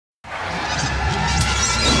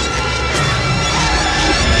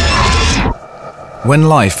When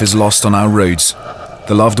life is lost on our roads,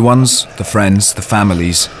 the loved ones, the friends, the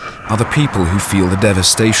families are the people who feel the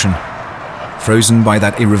devastation. Frozen by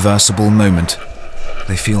that irreversible moment,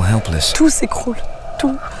 they feel helpless. Tout s'écroule.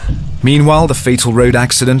 Tout. Meanwhile, the fatal road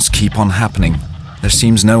accidents keep on happening. There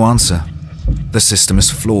seems no answer. The system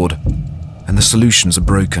is flawed, and the solutions are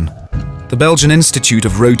broken. The Belgian Institute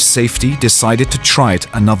of Road Safety decided to try it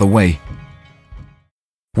another way.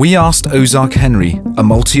 We asked Ozark Henry, a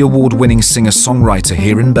multi-award-winning singer-songwriter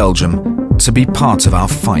here in Belgium, to be part of our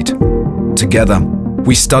fight. Together,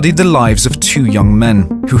 we studied the lives of two young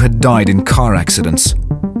men who had died in car accidents,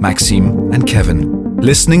 Maxime and Kevin.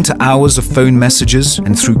 Listening to hours of phone messages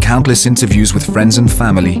and through countless interviews with friends and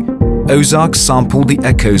family, Ozark sampled the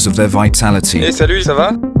echoes of their vitality. Hey, salut, ça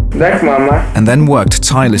va? Thanks, Mama. And then worked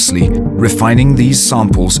tirelessly, refining these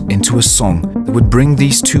samples into a song that would bring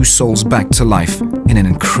these two souls back to life in an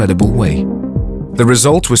incredible way. The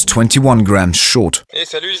result was 21 grams short, Hey,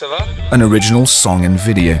 salut, ça va? an original song and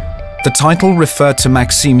video. The title referred to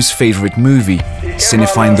Maxime's favorite movie,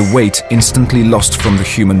 signifying the weight instantly lost from the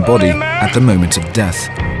human body at the moment of death.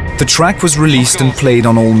 The track was released and played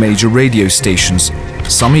on all major radio stations,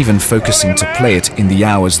 some even focusing to play it in the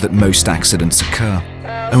hours that most accidents occur.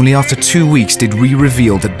 Only after 2 weeks did we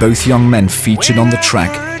reveal that both young men featured on the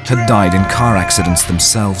track had died in car accidents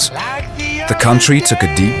themselves. The country took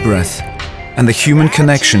a deep breath, and the human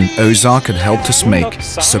connection Ozark had helped us make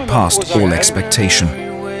surpassed all expectation.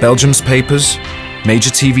 Belgium's papers, major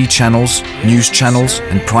TV channels, news channels,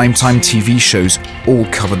 and primetime TV shows all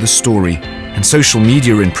covered the story, and social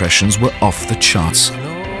media impressions were off the charts.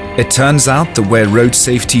 It turns out that where road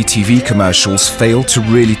safety TV commercials failed to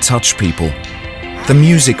really touch people, the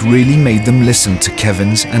music really made them listen to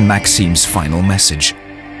Kevin's and Maxime's final message.